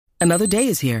Another day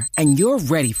is here, and you're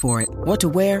ready for it. What to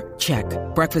wear? Check.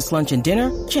 Breakfast, lunch, and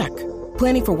dinner? Check.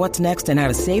 Planning for what's next and how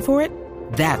to save for it?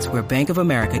 That's where Bank of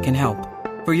America can help.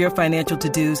 For your financial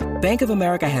to-dos, Bank of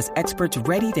America has experts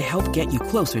ready to help get you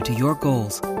closer to your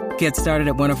goals. Get started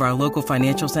at one of our local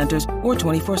financial centers or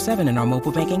 24/7 in our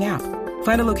mobile banking app.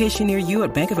 Find a location near you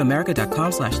at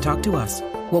bankofamerica.com/talktous.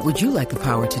 What would you like the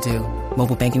power to do?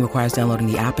 Mobile banking requires downloading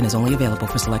the app and is only available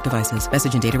for select devices.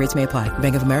 Message and data rates may apply.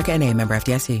 Bank of America N.A., member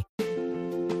FDIC.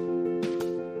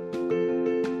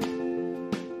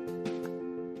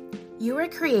 You were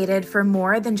created for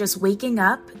more than just waking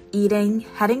up, eating,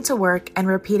 heading to work, and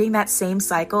repeating that same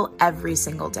cycle every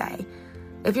single day.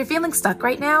 If you're feeling stuck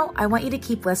right now, I want you to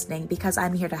keep listening because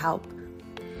I'm here to help.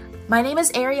 My name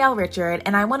is Ariel Richard,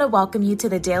 and I want to welcome you to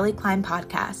the Daily Climb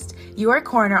podcast, your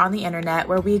corner on the internet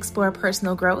where we explore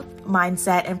personal growth,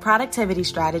 mindset, and productivity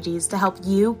strategies to help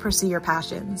you pursue your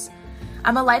passions.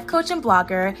 I'm a life coach and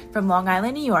blogger from Long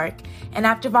Island, New York, and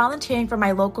after volunteering for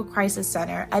my local crisis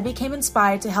center, I became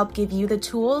inspired to help give you the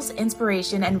tools,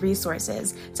 inspiration, and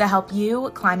resources to help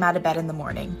you climb out of bed in the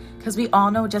morning, because we all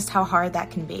know just how hard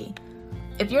that can be.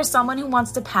 If you're someone who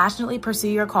wants to passionately pursue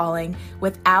your calling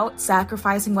without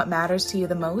sacrificing what matters to you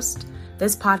the most,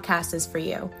 this podcast is for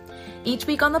you. Each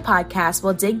week on the podcast,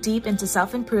 we'll dig deep into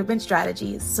self-improvement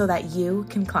strategies so that you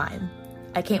can climb.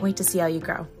 I can't wait to see how you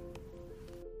grow.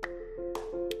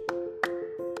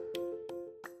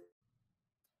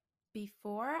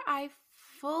 Before I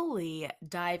fully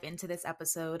dive into this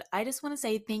episode, I just want to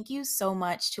say thank you so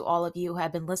much to all of you who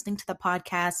have been listening to the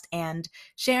podcast and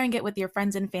sharing it with your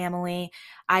friends and family.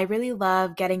 I really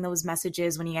love getting those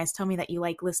messages when you guys tell me that you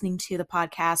like listening to the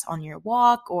podcast on your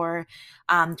walk or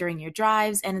during your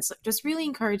drives. And it's just really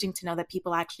encouraging to know that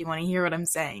people actually want to hear what I'm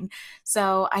saying.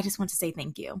 So I just want to say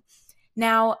thank you.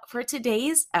 Now, for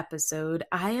today's episode,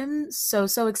 I am so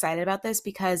excited about this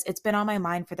because it's been on my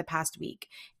mind for the past week.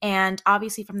 And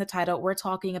obviously from the title, we're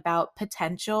talking about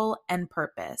potential and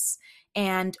purpose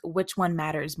and which one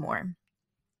matters more.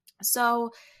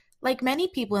 So, like many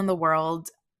people in the world,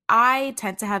 I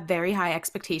tend to have very high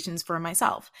expectations for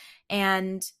myself.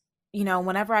 And,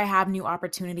 whenever I have new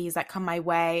opportunities that come my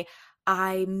way,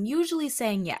 I'm usually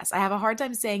saying yes. I have a hard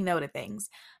time saying no to things.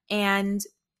 And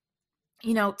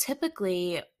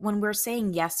typically when we're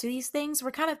saying yes to these things,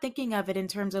 we're kind of thinking of it in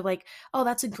terms of like, oh,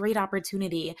 that's a great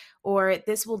opportunity, or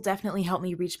this will definitely help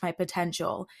me reach my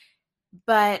potential.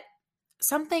 But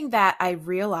something that I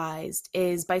realized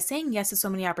is by saying yes to so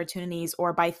many opportunities,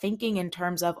 or by thinking in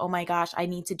terms of, oh my gosh, I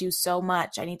need to do so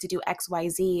much, I need to do X, Y,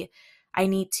 Z, I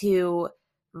need to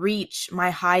reach my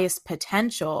highest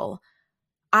potential,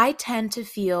 I tend to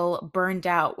feel burned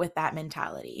out with that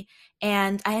mentality.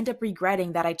 And I end up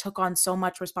regretting that I took on so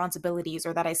much responsibilities,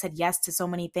 or that I said yes to so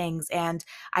many things. And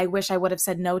I wish I would have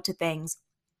said no to things.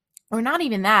 Or not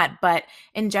even that, but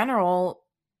in general,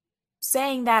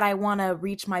 saying that I want to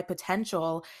reach my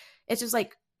potential, it's just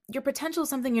like your potential is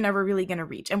something you're never really going to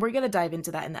reach. And we're going to dive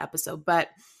into that in the episode. But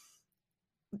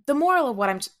the moral of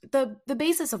the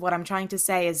basis of what I'm trying to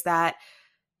say is that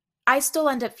I still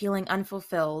end up feeling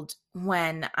unfulfilled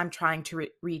when I'm trying to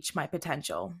reach my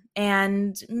potential.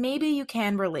 And maybe you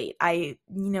can relate.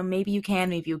 Maybe you can,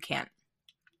 maybe you can't.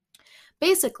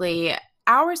 Basically,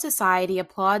 our society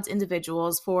applauds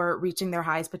individuals for reaching their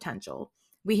highest potential.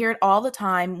 We hear it all the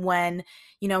time when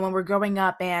we're growing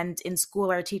up and in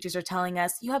school, our teachers are telling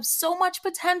us, you have so much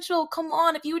potential. Come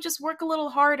on, if you would just work a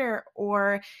little harder.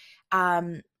 Or,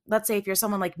 let's say if you're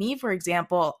someone like me, for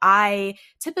example, I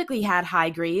typically had high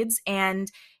grades, and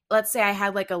let's say I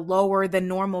had like a lower than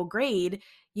normal grade,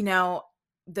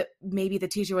 maybe the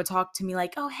teacher would talk to me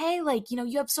like, oh, hey, like,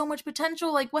 you have so much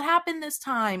potential. Like, what happened this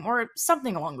time? Or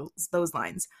something along those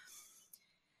lines.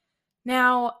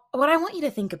 Now, what I want you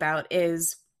to think about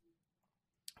is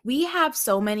we have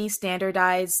so many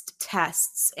standardized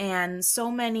tests and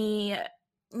so many,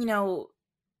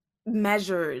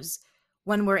 measures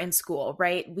when we're in school,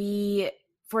 right?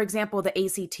 For example, the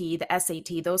ACT, the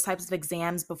SAT, those types of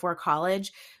exams before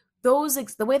college,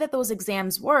 the way that those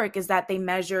exams work is that they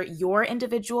measure your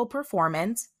individual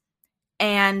performance,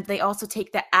 and they also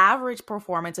take the average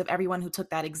performance of everyone who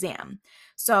took that exam.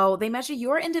 So they measure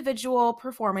your individual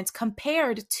performance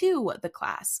compared to the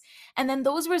class. And then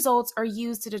those results are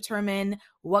used to determine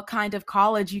what kind of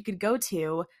college you could go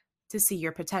to see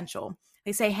your potential.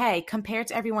 They say, hey, compared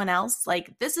to everyone else,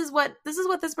 like this is what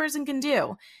this person can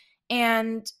do.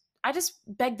 And I just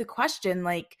beg the question,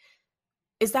 like,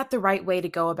 is that the right way to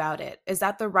go about it? Is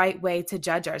that the right way to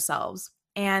judge ourselves?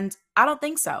 And I don't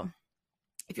think so.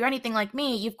 If you're anything like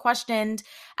me, you've questioned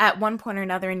at one point or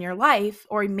another in your life,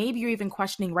 or maybe you're even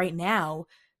questioning right now,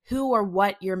 who or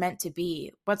what you're meant to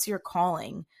be. What's your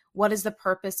calling? What is the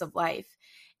purpose of life?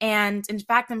 And in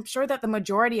fact, I'm sure that the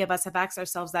majority of us have asked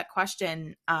ourselves that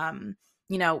question.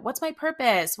 What's my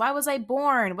purpose? Why was I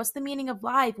born? What's the meaning of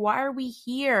life? Why are we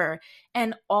here?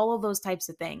 And all of those types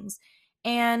of things.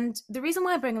 And the reason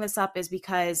why I'm bringing this up is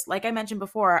because, like I mentioned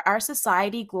before, our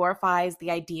society glorifies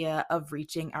the idea of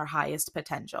reaching our highest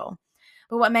potential.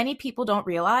 But what many people don't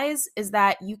realize is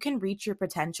that you can reach your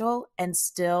potential and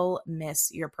still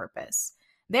miss your purpose.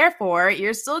 Therefore,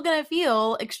 you're still going to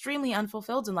feel extremely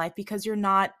unfulfilled in life because you're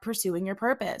not pursuing your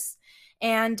purpose.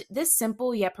 And this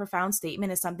simple yet profound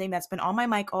statement is something that's been on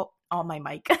my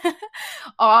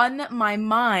on my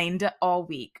mind all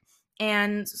week.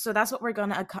 And so that's what we're going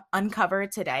to uncover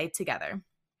today together.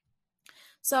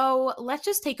 So let's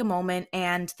just take a moment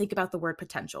and think about the word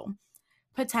potential.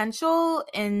 Potential,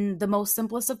 in the most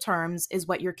simplest of terms, is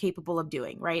what you're capable of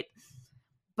doing, right?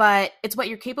 But it's what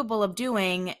you're capable of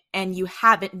doing and you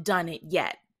haven't done it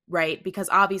yet, right? Because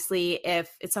obviously if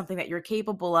it's something that you're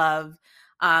capable of,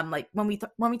 like when we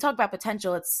talk about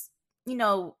potential, it's,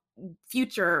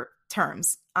 future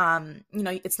terms.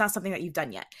 It's not something that you've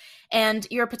done yet. And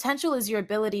your potential is your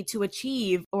ability to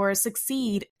achieve or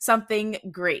succeed something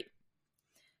great.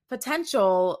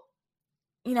 Potential,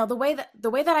 the way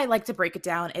that I like to break it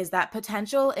down is that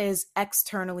potential is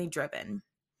externally driven.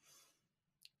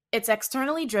 It's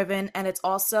externally driven and it's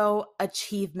also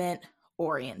achievement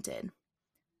oriented.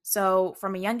 So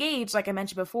from a young age, like I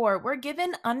mentioned before, we're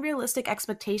given unrealistic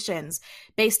expectations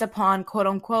based upon, quote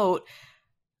unquote,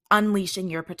 unleashing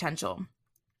your potential.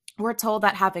 We're told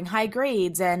that having high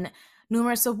grades and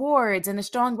numerous awards and a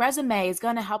strong resume is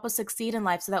going to help us succeed in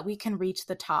life so that we can reach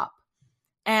the top.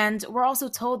 And we're also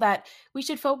told that we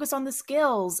should focus on the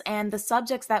skills and the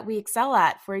subjects that we excel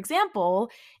at. For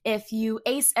example, if you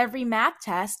ace every math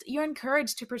test, you're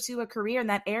encouraged to pursue a career in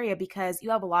that area because you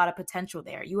have a lot of potential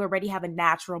there. You already have a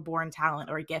natural born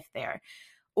talent or a gift there.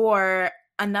 Or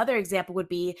another example would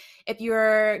be if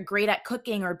you're great at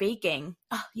cooking or baking,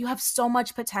 you have so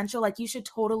much potential. Like you should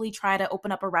totally try to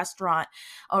open up a restaurant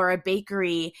or a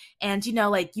bakery. And,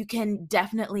 you can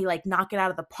definitely knock it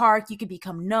out of the park. You could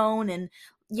become known and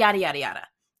yada, yada, yada.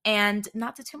 And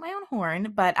not to toot my own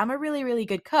horn, but I'm a really, really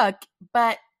good cook.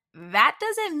 But that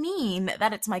doesn't mean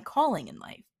that it's my calling in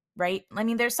life. Right? I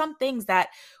mean, there's some things that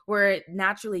we're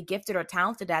naturally gifted or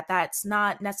talented at that's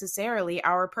not necessarily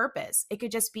our purpose. It could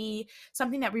just be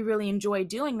something that we really enjoy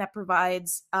doing that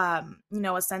provides, a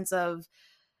sense of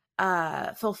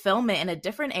fulfillment in a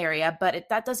different area, but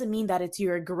that doesn't mean that it's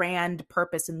your grand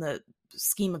purpose in the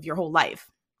scheme of your whole life.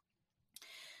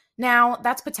 Now,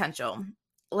 that's potential.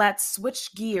 Let's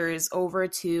switch gears over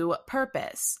to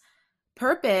purpose.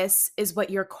 Purpose is what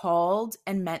you're called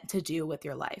and meant to do with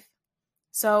your life.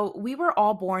 So we were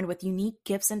all born with unique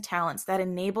gifts and talents that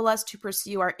enable us to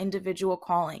pursue our individual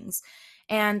callings.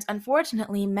 And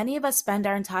unfortunately, many of us spend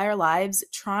our entire lives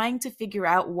trying to figure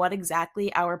out what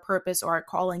exactly our purpose or our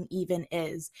calling even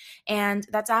is. And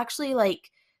that's actually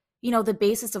the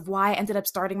basis of why I ended up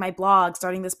starting my blog,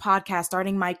 starting this podcast,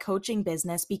 starting my coaching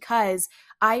business, because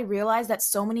I realized that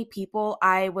so many people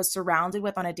I was surrounded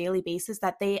with on a daily basis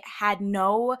that they had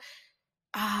no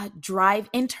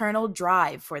internal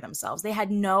drive for themselves. They had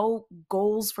no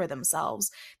goals for themselves.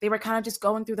 They were kind of just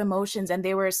going through the motions and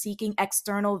they were seeking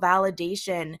external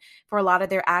validation for a lot of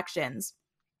their actions.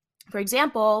 For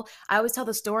example, I always tell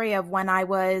the story of when I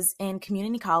was in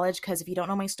community college, because if you don't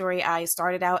know my story, I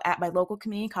started out at my local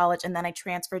community college and then I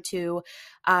transferred to,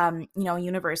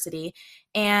 university.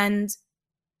 And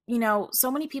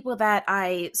so many people that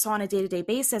I saw on a day-to-day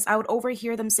basis, I would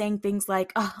overhear them saying things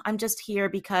like, I'm just here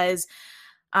because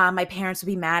my parents would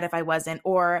be mad if I wasn't,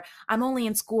 or I'm only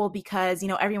in school because,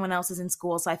 everyone else is in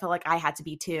school. So I felt like I had to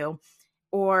be too.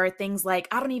 Or things like,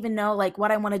 I don't even know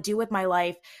what I want to do with my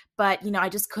life, but, I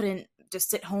just couldn't just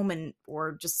sit home and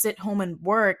work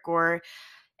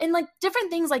and different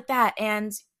things like that.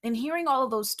 And in hearing all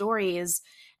of those stories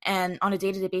and on a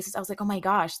day-to-day basis, I was like, oh my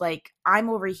gosh, I'm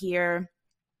over here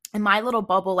in my little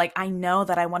bubble. I know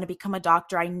that I want to become a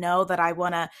doctor. I know that I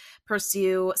want to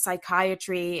pursue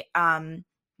psychiatry.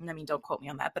 Don't quote me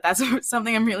on that, but that's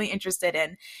something I'm really interested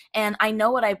in. And I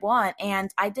know what I want. And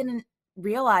I didn't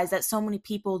realize that so many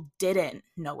people didn't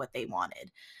know what they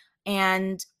wanted.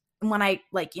 And when I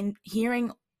in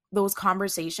hearing those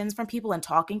conversations from people and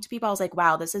talking to people, I was like,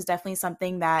 wow, this is definitely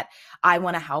something that I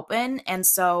want to help in. And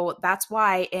so that's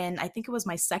why I think it was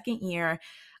my second year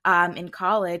in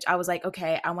college, I was like,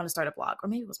 okay, I want to start a blog, or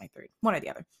maybe it was my third, one or the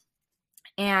other.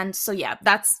 And so, yeah,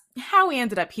 that's how we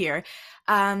ended up here.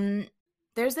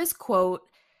 There's this quote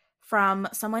from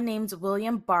someone named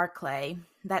William Barclay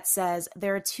that says,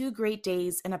 there are two great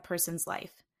days in a person's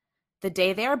life: the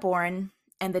day they are born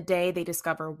and the day they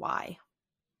discover why.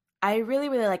 I really,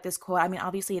 really like this quote. I mean,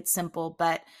 obviously it's simple,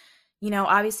 but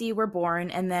obviously we're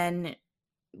born, and then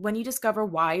when you discover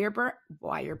why you're born.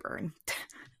 Can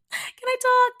I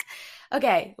talk?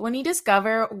 Okay, when you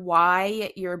discover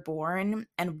why you're born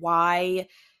and what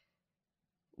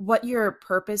your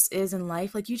purpose is in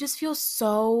life, like, you just feel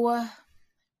so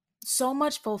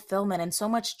much fulfillment and so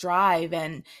much drive,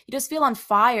 and you just feel on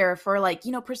fire for, like,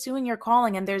 pursuing your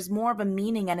calling, and there's more of a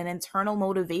meaning and an internal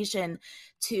motivation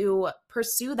to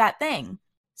pursue that thing.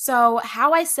 So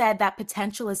how I said that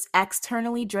potential is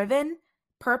externally driven,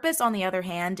 purpose, on the other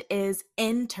hand, is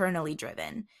internally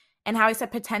driven. And how I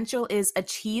said potential is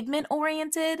achievement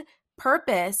oriented,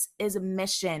 purpose is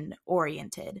mission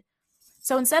oriented.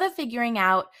 So instead of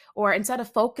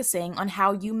focusing on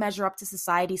how you measure up to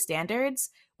society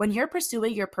standards, when you're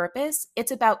pursuing your purpose,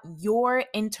 it's about your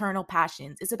internal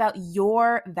passions. It's about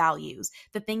your values,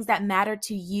 the things that matter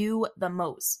to you the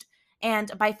most.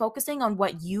 And by focusing on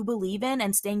what you believe in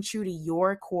and staying true to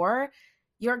your core,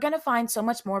 you're going to find so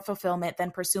much more fulfillment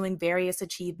than pursuing various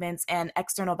achievements and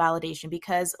external validation.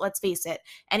 Because let's face it,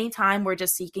 anytime we're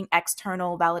just seeking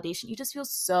external validation, you just feel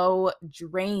so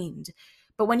drained.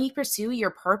 But when you pursue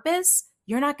your purpose,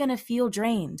 you're not going to feel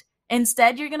drained.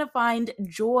 Instead, you're going to find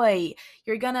joy.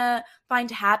 You're going to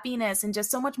find happiness and just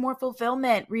so much more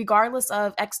fulfillment, regardless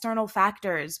of external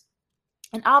factors.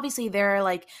 And obviously there are,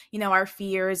 like, our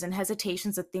fears and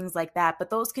hesitations and things like that, but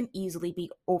those can easily be,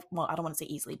 I don't want to say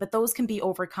easily, but those can be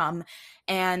overcome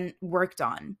and worked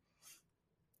on.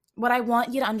 What I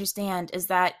want you to understand is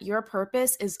that your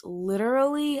purpose is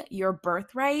literally your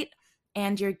birthright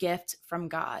and your gift from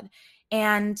God.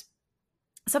 And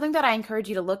something that I encourage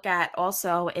you to look at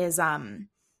also is,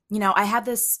 I have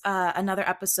this another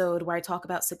episode where I talk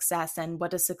about success and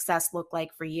what does success look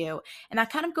like for you. And that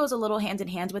kind of goes a little hand in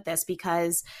hand with this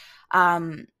because,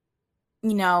 when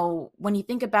you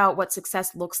think about what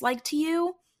success looks like to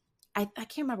you, I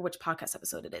can't remember which podcast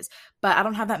episode it is, but I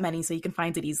don't have that many, so you can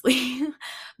find it easily.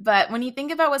 But when you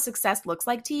think about what success looks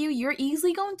like to you, you're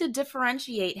easily going to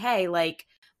differentiate, hey, like,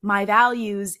 my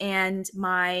values and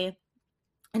my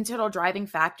internal driving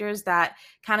factors that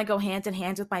kind of go hand in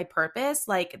hand with my purpose,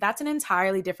 like, that's an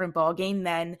entirely different ballgame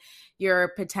than your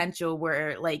potential,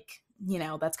 where, like,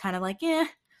 that's kind of like,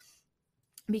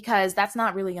 because that's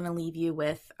not really going to leave you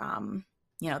with,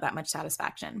 that much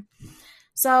satisfaction.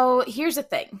 So here's the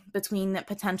thing between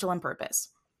potential and purpose.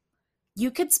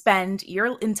 You could spend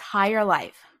your entire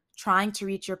life trying to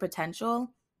reach your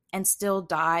potential and still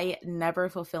die never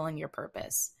fulfilling your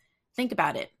purpose. Think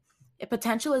about it. If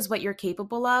potential is what you're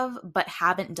capable of but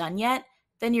haven't done yet,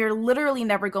 then you're literally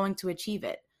never going to achieve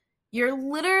it.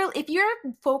 If you're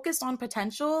focused on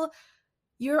potential,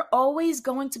 you're always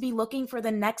going to be looking for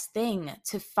the next thing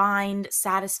to find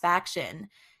satisfaction.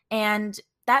 And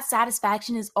that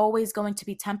satisfaction is always going to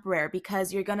be temporary,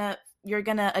 because you're gonna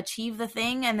achieve the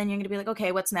thing, and then you're gonna be like,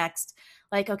 okay, what's next?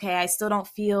 Like, okay, I still don't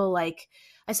feel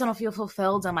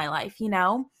fulfilled in my life,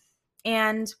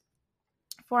 And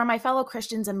for my fellow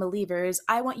Christians and believers,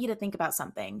 I want you to think about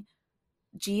something.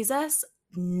 Jesus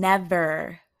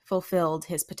never fulfilled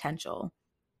his potential.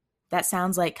 That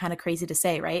sounds like kind of crazy to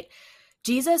say, right?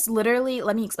 Jesus literally,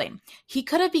 let me explain. He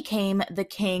could have became the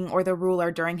king or the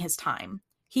ruler during his time.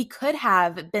 He could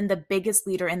have been the biggest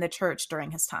leader in the church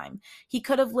during his time. He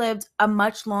could have lived a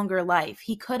much longer life.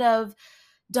 He could have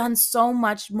done so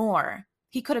much more.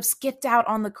 He could have skipped out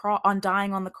on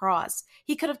dying on the cross.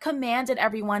 He could have commanded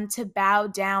everyone to bow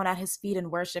down at his feet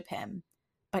and worship him,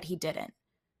 but he didn't.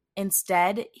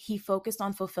 Instead, he focused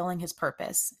on fulfilling his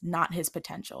purpose, not his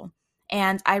potential.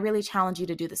 And I really challenge you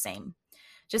to do the same.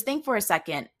 Just think for a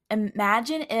second.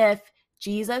 Imagine if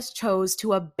Jesus chose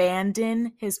to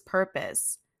abandon his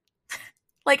purpose.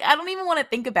 Like, I don't even want to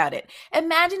think about it.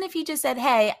 Imagine if he just said,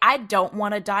 hey, I don't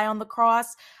want to die on the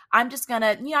cross. I'm just going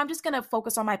to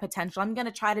focus on my potential. I'm going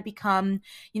to try to become,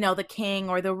 the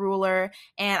king or the ruler.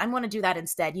 And I'm going to do that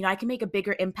instead. I can make a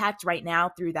bigger impact right now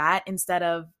through that instead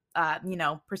of,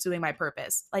 pursuing my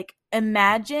purpose. Like,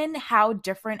 imagine how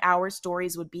different our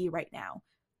stories would be right now.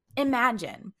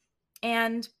 Imagine.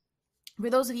 And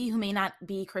for those of you who may not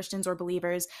be Christians or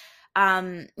believers,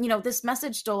 this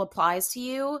message still applies to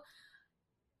you.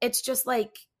 It's just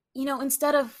like,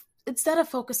 instead of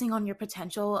focusing on your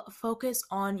potential, focus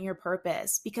on your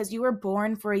purpose, because you were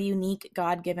born for a unique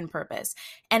God-given purpose.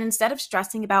 And instead of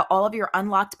stressing about all of your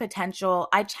unlocked potential,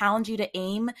 I challenge you to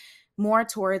aim more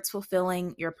towards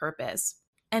fulfilling your purpose.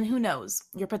 And who knows,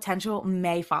 your potential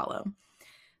may follow.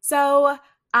 So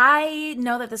I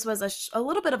know that this was a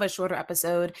little bit of a shorter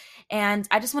episode, and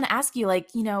I just want to ask you, like,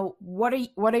 what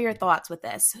are your thoughts with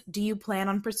this? Do you plan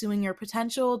on pursuing your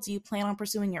potential? Do you plan on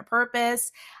pursuing your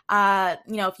purpose?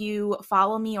 If you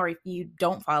follow me or if you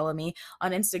don't follow me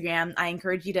on Instagram, I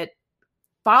encourage you to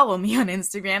follow me on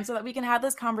Instagram so that we can have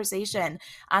this conversation,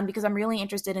 because I'm really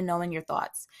interested in knowing your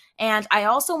thoughts. And I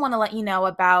also want to let you know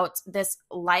about this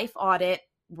life audit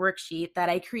worksheet that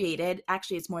I created.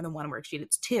 Actually, it's more than one worksheet.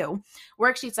 It's 2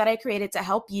 worksheets that I created to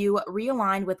help you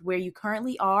realign with where you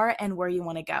currently are and where you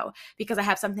want to go, because I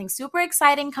have something super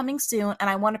exciting coming soon and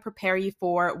I want to prepare you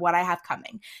for what I have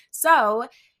coming. So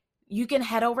you can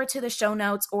head over to the show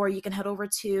notes, or you can head over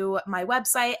to my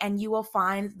website and you will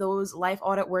find those life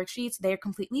audit worksheets. They're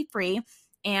completely free,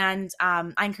 and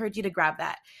I encourage you to grab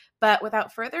that. But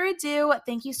without further ado,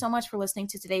 thank you so much for listening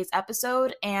to today's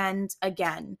episode. And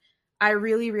again, I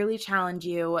really, really challenge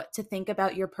you to think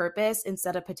about your purpose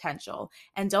instead of potential.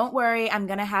 And don't worry, I'm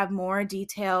going to have more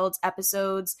detailed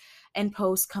episodes and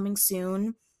posts coming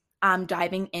soon,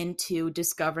 diving into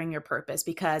discovering your purpose,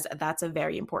 because that's a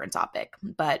very important topic.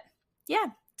 But yeah,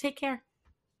 take care.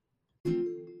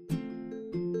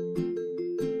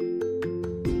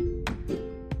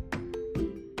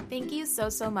 Thank you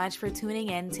so much for tuning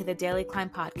in to the Daily Climb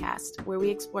podcast, where we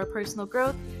explore personal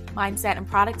growth, mindset, and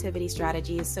productivity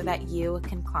strategies so that you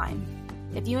can climb.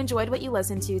 If you enjoyed what you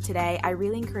listened to today, I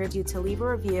really encourage you to leave a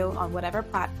review on whatever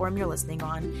platform you're listening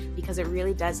on, because it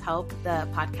really does help the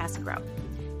podcast grow.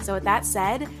 So with that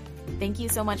said, thank you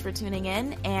so much for tuning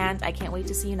in, and I can't wait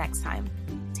to see you next time.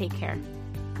 Take care.